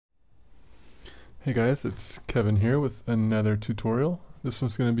Hey guys, it's Kevin here with another tutorial. This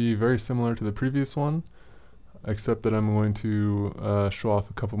one's going to be very similar to the previous one, except that I'm going to show off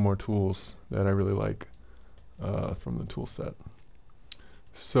a couple more tools that I really like from the tool set.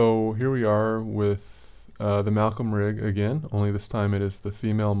 So here we are with the Malcolm rig again, only this time it is the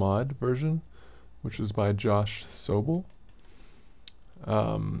female mod version, which is by Josh Sobel.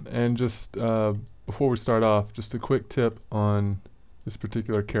 And just before we start off, just a quick tip on this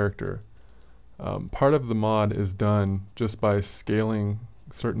particular character. Part of the mod is done just by scaling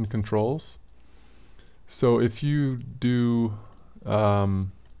certain controls. So if you do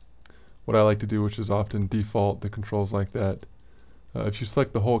what I like to do, which is often default the controls like that, if you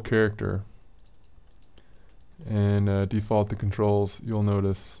select the whole character and default the controls, you'll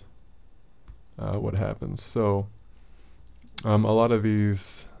notice what happens. So a lot of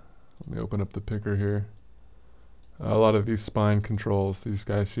these, let me open up the picker here, a lot of these spine controls, these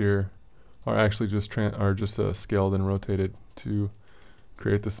guys here, are actually just scaled and rotated to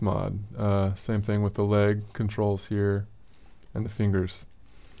create this mod. Same thing with the leg controls here and the fingers.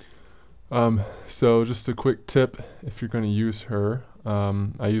 So just a quick tip if you're going to use her.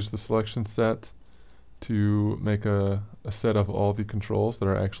 I use the selection set to make a set of all the controls that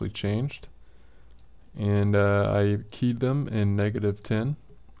are actually changed. And I keyed them in -10.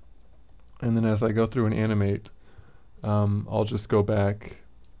 And then as I go through and animate, I'll just go back.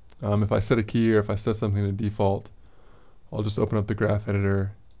 If I set a key or if I set something to default, I'll just open up the graph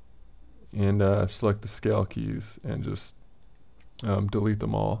editor and select the scale keys and just delete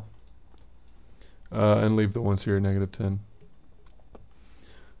them all and leave the ones here at -10.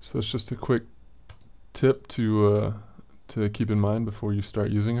 So it's just a quick tip to keep in mind before you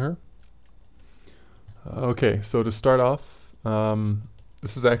start using her. Okay, so to start off,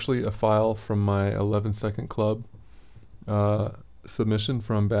 this is actually a file from my 11-second club submission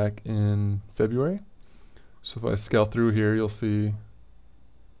from back in February. So if I scale through here, you'll see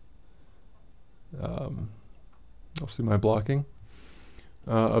my blocking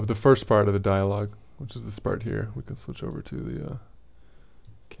of the first part of the dialogue, which is this part here. We can switch over to the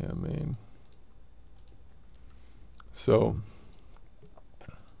cam main. So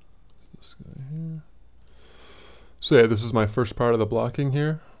this guy here. So yeah, this is my first part of the blocking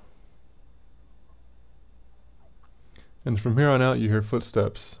here. And from here on out, you hear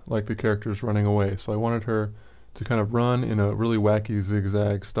footsteps, like the character's running away. So I wanted her to kind of run in a really wacky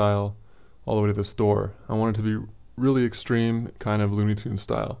zigzag style all the way to this door. I wanted it to be really extreme, kind of Looney Tunes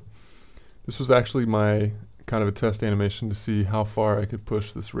style. This was actually my kind of a test animation to see how far I could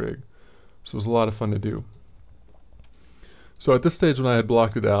push this rig. So it was a lot of fun to do. So at this stage when I had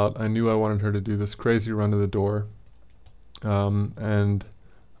blocked it out, I knew I wanted her to do this crazy run to the door. And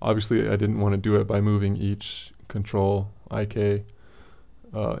obviously I didn't want to do it by moving each control IK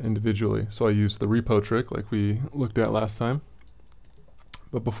individually. So I used the repo trick like we looked at last time.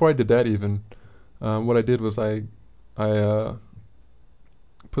 But before I did that even, what I did was I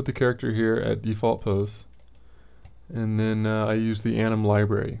put the character here at default pose, and then I used the anim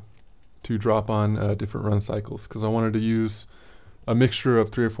library to drop on different run cycles, because I wanted to use a mixture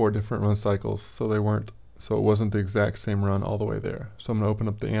of 3 or 4 different run cycles so it wasn't the exact same run all the way there. So I'm going to open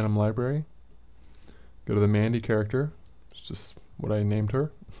up the anim library, go to the Mandy character, it's just what I named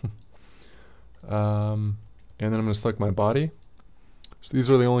her, and then I'm going to select my body. So these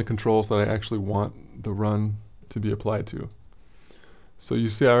are the only controls that I actually want the run to be applied to. So you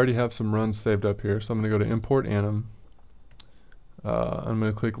see I already have some runs saved up here, so I'm going to go to import anim. I'm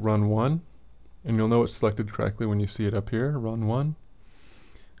going to click run 1, and you'll know it's selected correctly when you see it up here, run 1.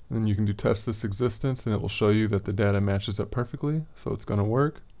 And then you can do test this existence, and it will show you that the data matches up perfectly, so it's going to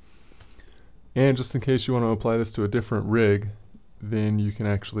work. And just in case you want to apply this to a different rig, then you can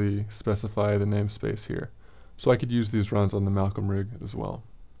actually specify the namespace here. So I could use these runs on the Malcolm rig as well.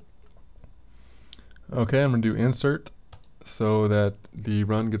 Okay, I'm going to do insert so that the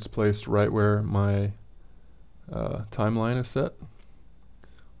run gets placed right where my timeline is set.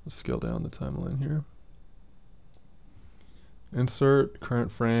 Let's scale down the timeline here. Insert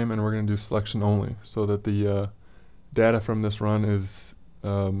current frame, and we're going to do selection only so that the data from this run is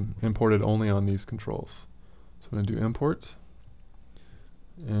imported only on these controls. So I'm going to do import,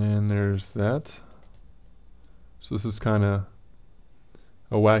 and there's that. So this is kind of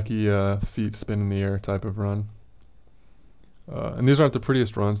a wacky feet spin in the air type of run. And these aren't the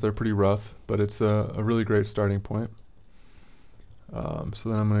prettiest runs, they're pretty rough, but it's a really great starting point. So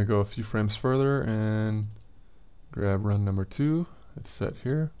then I'm going to go a few frames further and grab run number 2. It's set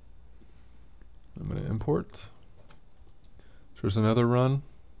here. I'm going to import. There's another run.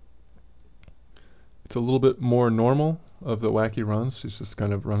 It's a little bit more normal of the wacky runs. She's just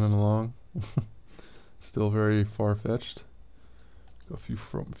kind of running along. Still very far-fetched. Go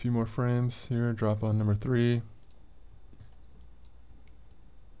a few more frames here, drop on number 3.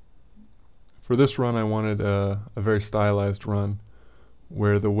 For this run, I wanted a very stylized run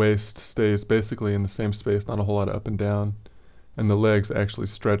where the waist stays basically in the same space, not a whole lot of up and down, and the legs actually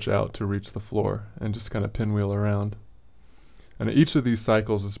stretch out to reach the floor and just kind of pinwheel around. And each of these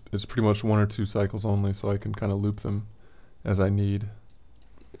cycles is pretty much 1 or 2 cycles only, so I can kind of loop them as I need.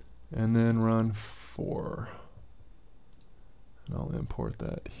 And then run 4. And I'll import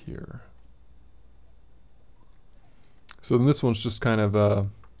that here. So then this one's just kind of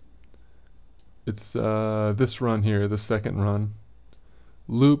it's this run here, the second run,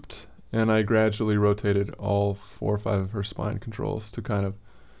 looped, and I gradually rotated all 4 or 5 of her spine controls to kind of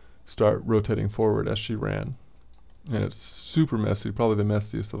start rotating forward as she ran. And it's super messy, probably the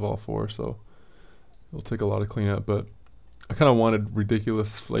messiest of all 4, so it'll take a lot of cleanup, but I kind of wanted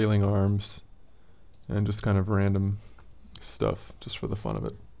ridiculous flailing arms and just kind of random stuff just for the fun of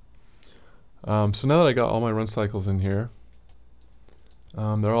it. So now that I got all my run cycles in here,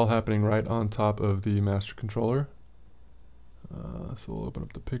 they're all happening right on top of the master controller. So we'll open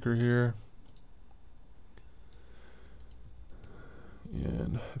up the picker here.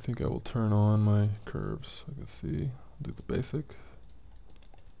 And I think I will turn on my curves so I can see. I'll do the basic.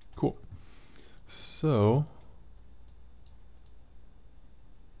 Cool. So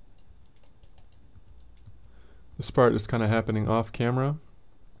this part is kind of happening off camera.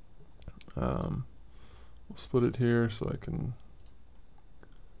 We'll split it here so I can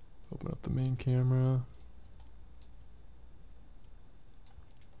open up the main camera.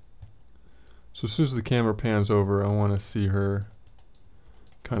 So as soon as the camera pans over, I want to see her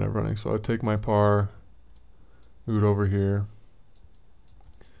kind of running. So I take my par, move it over here,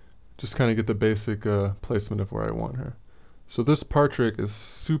 just kind of get the basic placement of where I want her. So this par trick is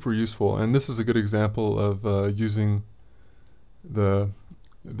super useful, and this is a good example of using the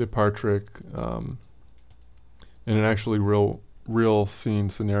par trick in an actually real scene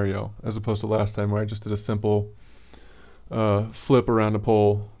scenario, as opposed to last time where I just did a simple flip around a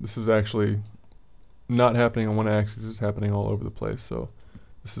pole. This is actually not happening on one axis, it's happening all over the place. So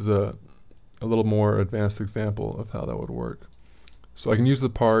this is a little more advanced example of how that would work. So I can use the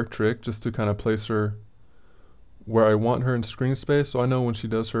par trick just to kind of place her where I want her in screen space. So I know when she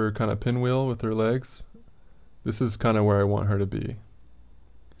does her kind of pinwheel with her legs, this is kind of where I want her to be.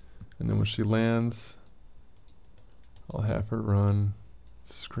 And then when she lands, I'll have her run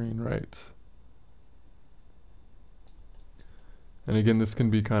screen right. And again, this can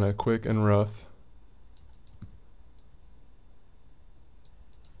be kind of quick and rough.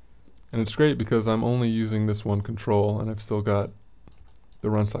 And it's great because I'm only using this one control and I've still got the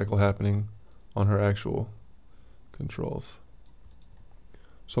run cycle happening on her actual controls.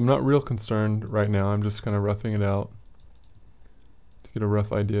 So I'm not real concerned right now. I'm just kind of roughing it out to get a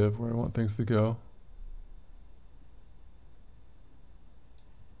rough idea of where I want things to go.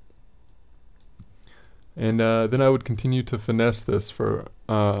 And then I would continue to finesse this for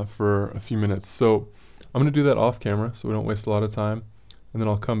a few minutes. So I'm going to do that off camera so we don't waste a lot of time. And then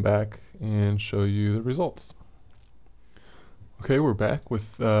I'll come back and show you the results. Okay, we're back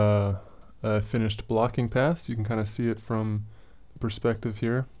with a finished blocking pass. You can kind of see it from the perspective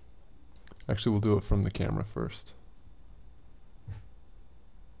here. Actually, we'll do it from the camera first.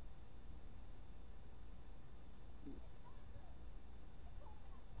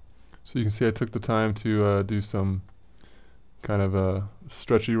 So you can see I took the time to do some kind of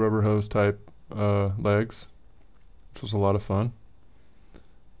stretchy rubber hose type legs, which was a lot of fun.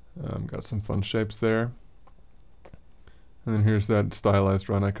 Got some fun shapes there. And then here's that stylized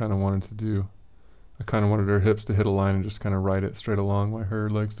run I kind of wanted to do. I kind of wanted her hips to hit a line and just kind of ride it straight along while her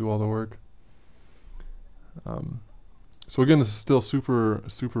legs do all the work. So again, this is still super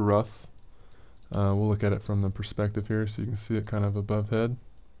rough. We'll look at it from the perspective here so you can see it kind of above head.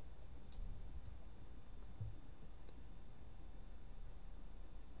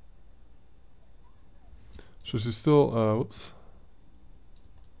 So she's still, whoops.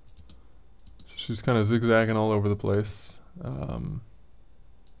 She's kind of zigzagging all over the place,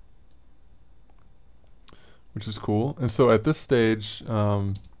 which is cool. And so at this stage,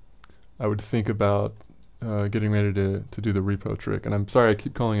 I would think about getting ready to do the repo trick. And I'm sorry I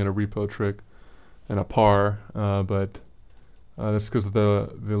keep calling it a repo trick and a par, but that's because the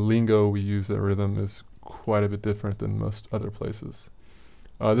lingo we use at Rhythm is quite a bit different than most other places.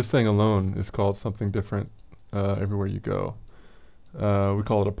 This thing alone is called something different everywhere you go. We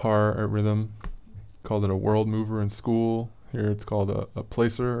call it a par at Rhythm. Called it a world mover in school. Here it's called a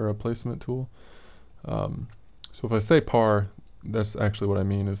placer or a placement tool. So if I say par, that's actually what I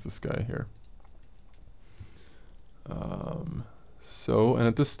mean is this guy here. And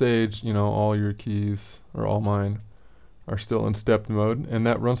at this stage, you know, all your keys, or all mine, are still in stepped mode, and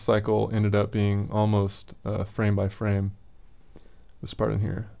that run cycle ended up being almost frame by frame, this part in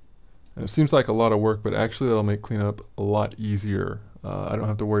here. And it seems like a lot of work, but actually that'll make cleanup a lot easier. I don't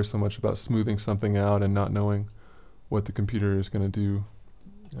have to worry so much about smoothing something out and not knowing what the computer is going to do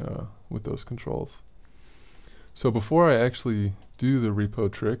with those controls. So before I actually do the repo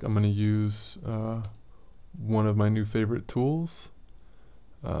trick, I'm going to use one of my new favorite tools.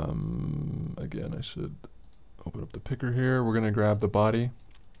 Again, I should open up the picker here. We're going to grab the body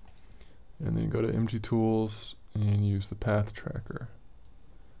and then go to MGTools and use the path tracker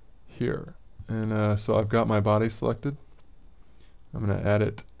here. And so I've got my body selected. I'm going to add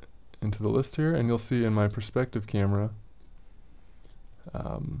it into the list here, and you'll see in my perspective camera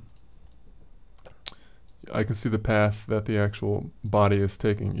I can see the path that the actual body is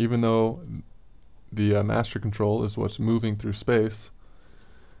taking. Even though the master control is what's moving through space,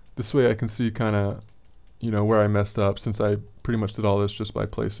 this way I can see kind of, you know, where I messed up, since I pretty much did all this just by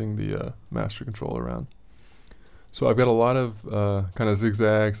placing the master control around. So I've got a lot of kind of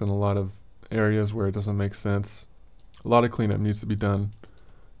zigzags and a lot of areas where it doesn't make sense. A lot of cleanup needs to be done.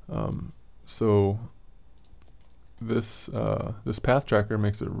 So this path tracker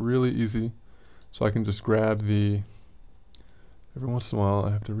makes it really easy. So I can just grab every once in a while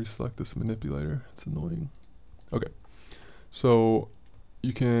I have to reselect this manipulator. It's annoying. Okay, so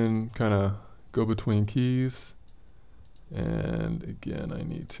you can kind of go between keys, and again I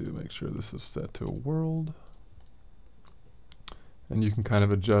need to make sure this is set to a world, and you can kind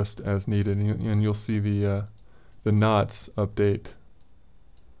of adjust as needed, and you'll see the knots update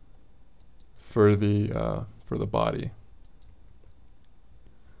for the body.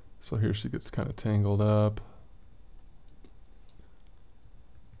 So here she gets kind of tangled up.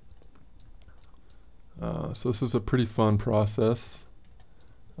 So this is a pretty fun process.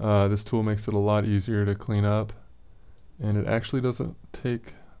 This tool makes it a lot easier to clean up, and it actually doesn't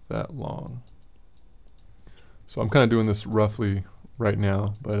take that long. So I'm kind of doing this roughly right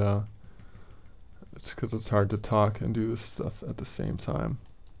now, but it's because it's hard to talk and do this stuff at the same time.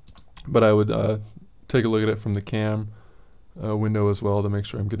 But I would take a look at it from the cam window as well to make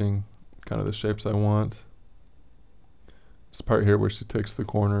sure I'm getting kind of the shapes I want. This part here where she takes the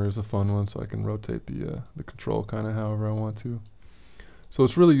corner is a fun one, so I can rotate the control kind of however I want to. So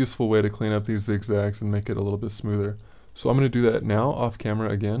it's a really useful way to clean up these zigzags and make it a little bit smoother. So I'm going to do that now off camera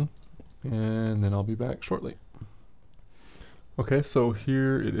again, and then I'll be back shortly. Okay, so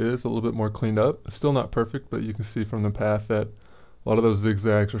here it is, a little bit more cleaned up. It's still not perfect, but you can see from the path that a lot of those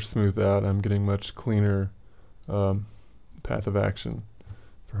zigzags are smoothed out. I'm getting much cleaner path of action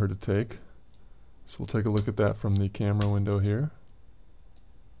for her to take. So we'll take a look at that from the camera window here.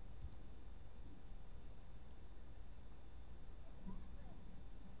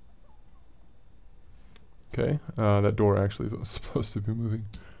 Okay, that door actually isn't supposed to be moving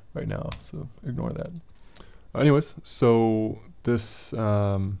right now, so ignore that. Anyways, so this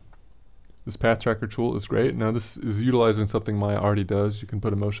this path tracker tool is great. Now this is utilizing something Maya already does. You can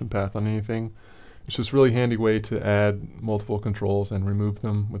put a motion path on anything. It's just a really handy way to add multiple controls and remove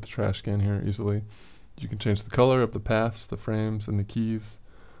them with the trash can here easily. You can change the color of the paths, the frames, and the keys,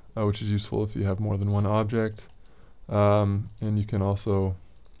 which is useful if you have more than one object. And you can also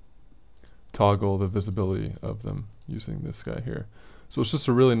toggle the visibility of them using this guy here. So it's just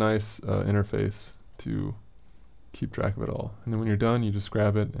a really nice interface to keep track of it all. And then when you're done, you just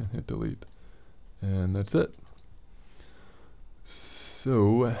grab it and hit delete. And that's it.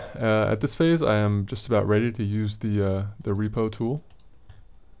 So at this phase, I am just about ready to use the repo tool.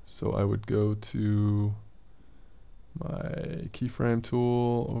 So I would go to my keyframe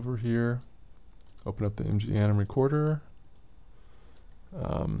tool over here, open up the MG recorder,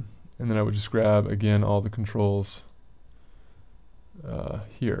 and then I would just grab again all the controls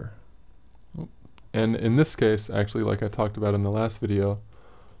here. And in this case, actually, like I talked about in the last video,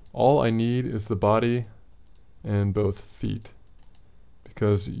 all I need is the body and both feet.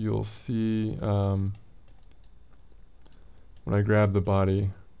 Because you'll see when I grab the body,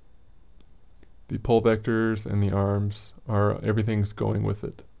 the pull vectors and the arms everything's going with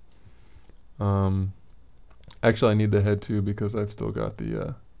it. Actually, I need the head too because I've still got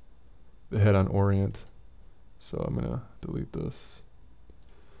the head on orient. So I'm gonna delete this.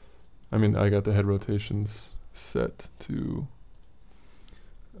 I mean, I got the head rotations set to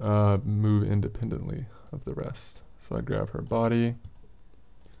move independently of the rest. So I grab her body,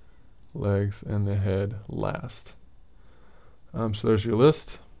 legs, and the head last. So there's your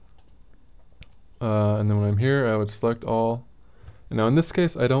list. And then when I'm here, I would select all. And now in this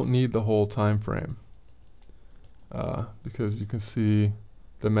case, I don't need the whole time frame. because you can see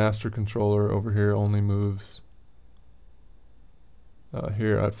the master controller over here only moves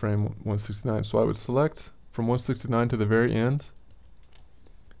here at frame 169. So I would select from 169 to the very end,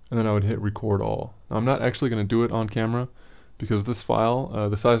 and then I would hit record all. Now, I'm not actually going to do it on camera because this file,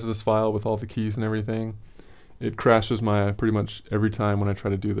 the size of this file with all the keys and everything, it crashes pretty much every time when I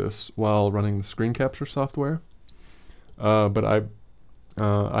try to do this while running the screen capture software. But I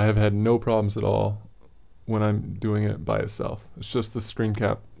have had no problems at all when I'm doing it by itself. It's just the screen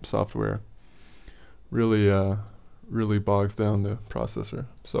cap software really bogs down the processor.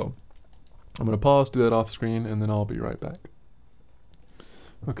 So I'm going to pause, do that off screen, and then I'll be right back.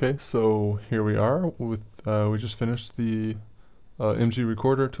 Okay, so here we are with we just finished the MG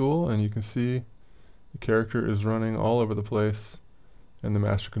recorder tool, and you can see the character is running all over the place, and the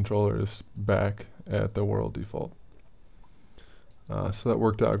master controller is back at the world default. So that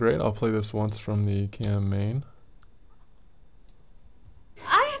worked out great. I'll play this once from the cam main.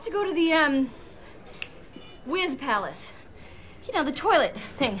 I have to go to the Whiz Palace. You know, the toilet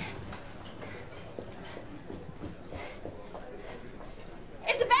thing.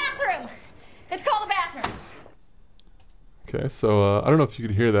 It's a bathroom! It's called a bathroom! Okay, so I don't know if you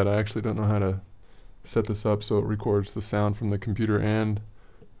could hear that. I actually don't know how to set this up so it records the sound from the computer and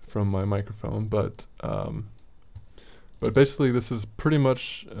from my microphone, but basically this is pretty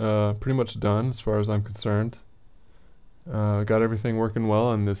much done as far as I'm concerned. Got everything working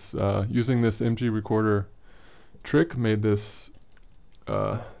well, and this using this MG recorder trick made this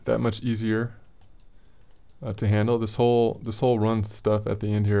that much easier to handle. This whole run stuff at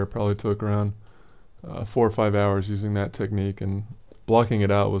the end here probably took around 4 or 5 hours using that technique, and blocking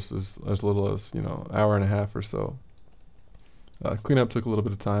it out was as little as, you know, hour and a half or so. Cleanup took a little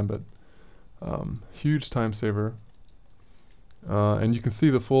bit of time, but huge time saver. And you can see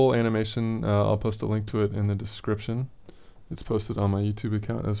the full animation. I'll post a link to it in the description. It's posted on my YouTube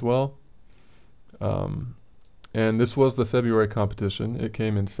account as well. And this was the February competition. It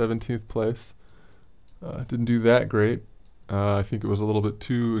came in 17th place. Didn't do that great. I think it was a little bit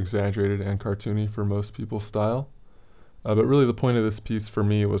too exaggerated and cartoony for most people's style. But really the point of this piece for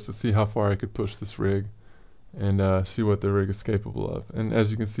me was to see how far I could push this rig and see what the rig is capable of. And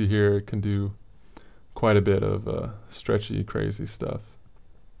as you can see here, it can do quite a bit of stretchy, crazy stuff.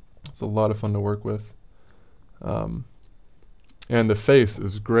 It's a lot of fun to work with. And the face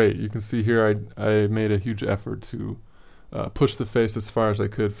is great. You can see here I made a huge effort to push the face as far as I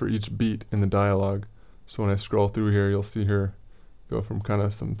could for each beat in the dialogue. So when I scroll through here, you'll see her go from kind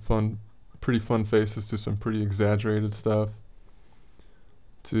of some pretty fun faces to some pretty exaggerated stuff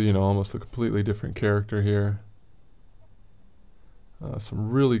to, you know, almost a completely different character here. Some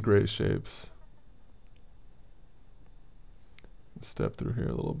really great shapes. Step through here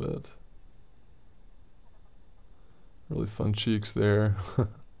a little bit. Really fun cheeks there.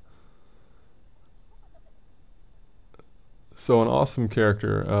 So an awesome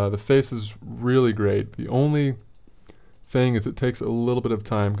character. The face is really great. The only thing is it takes a little bit of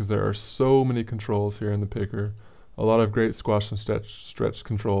time because there are so many controls here in the picker. A lot of great squash and stretch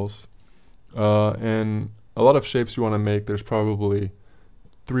controls. And a lot of shapes you want to make. There's probably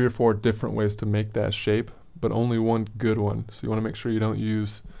 3 or 4 different ways to make that shape, but only one good one. So you want to make sure you don't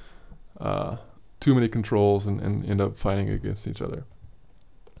use too many controls and end up fighting against each other.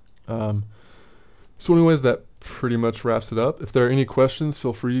 So anyways, that pretty much wraps it up. If there are any questions,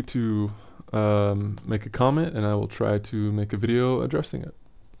 feel free to make a comment, and I will try to make a video addressing it.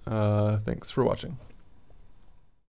 Thanks for watching.